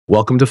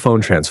Welcome to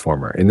Phone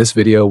Transformer. In this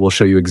video, we'll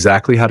show you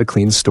exactly how to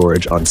clean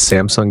storage on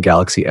Samsung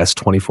Galaxy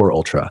S24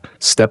 Ultra,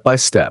 step by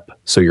step,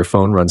 so your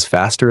phone runs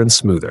faster and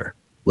smoother.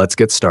 Let's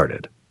get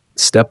started.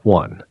 Step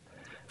 1.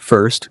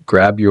 First,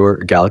 grab your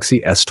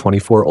Galaxy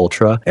S24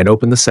 Ultra and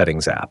open the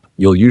Settings app.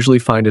 You'll usually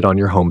find it on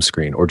your home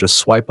screen, or just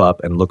swipe up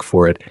and look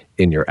for it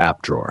in your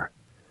app drawer.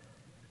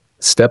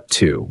 Step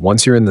 2.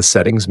 Once you're in the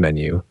Settings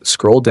menu,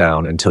 scroll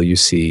down until you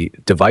see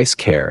Device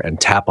Care and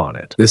tap on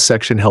it. This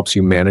section helps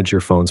you manage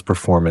your phone's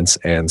performance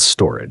and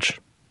storage.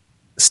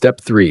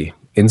 Step 3.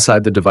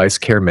 Inside the Device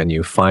Care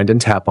menu, find and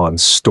tap on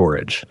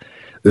Storage.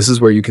 This is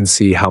where you can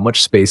see how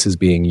much space is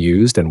being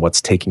used and what's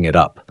taking it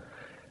up.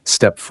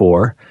 Step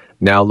 4.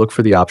 Now look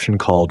for the option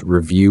called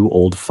Review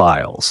Old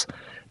Files.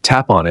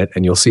 Tap on it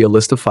and you'll see a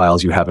list of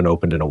files you haven't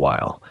opened in a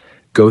while.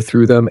 Go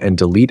through them and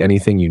delete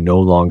anything you no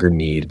longer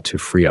need to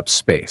free up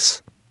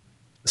space.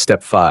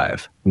 Step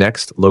 5.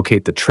 Next,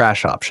 locate the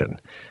Trash option.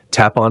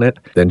 Tap on it,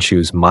 then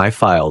choose My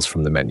Files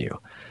from the menu.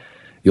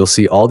 You'll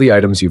see all the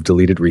items you've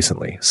deleted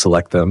recently.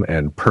 Select them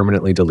and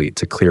permanently delete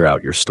to clear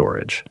out your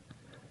storage.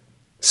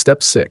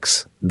 Step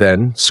 6.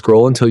 Then,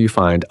 scroll until you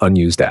find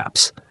Unused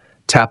Apps.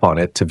 Tap on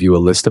it to view a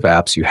list of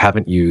apps you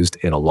haven't used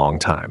in a long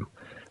time.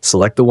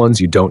 Select the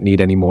ones you don't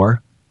need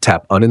anymore,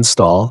 tap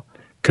Uninstall,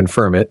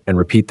 confirm it, and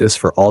repeat this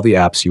for all the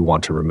apps you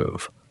want to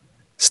remove.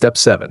 Step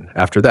 7.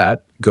 After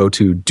that, go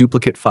to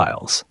Duplicate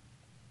Files.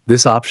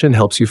 This option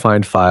helps you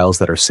find files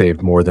that are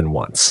saved more than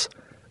once.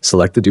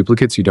 Select the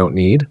duplicates you don't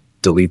need,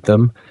 delete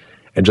them,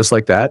 and just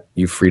like that,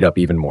 you've freed up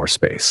even more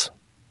space.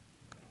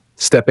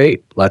 Step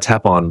 8. Let's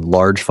tap on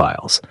Large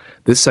Files.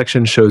 This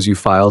section shows you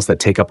files that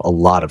take up a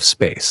lot of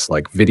space,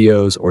 like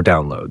videos or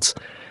downloads.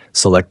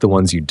 Select the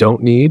ones you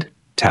don't need,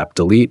 tap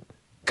Delete,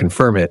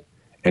 confirm it,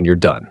 and you're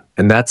done.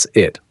 And that's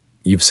it.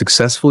 You've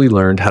successfully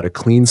learned how to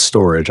clean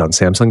storage on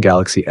Samsung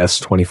Galaxy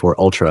S24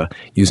 Ultra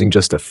using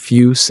just a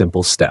few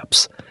simple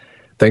steps.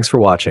 Thanks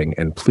for watching,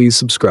 and please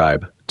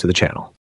subscribe to the channel.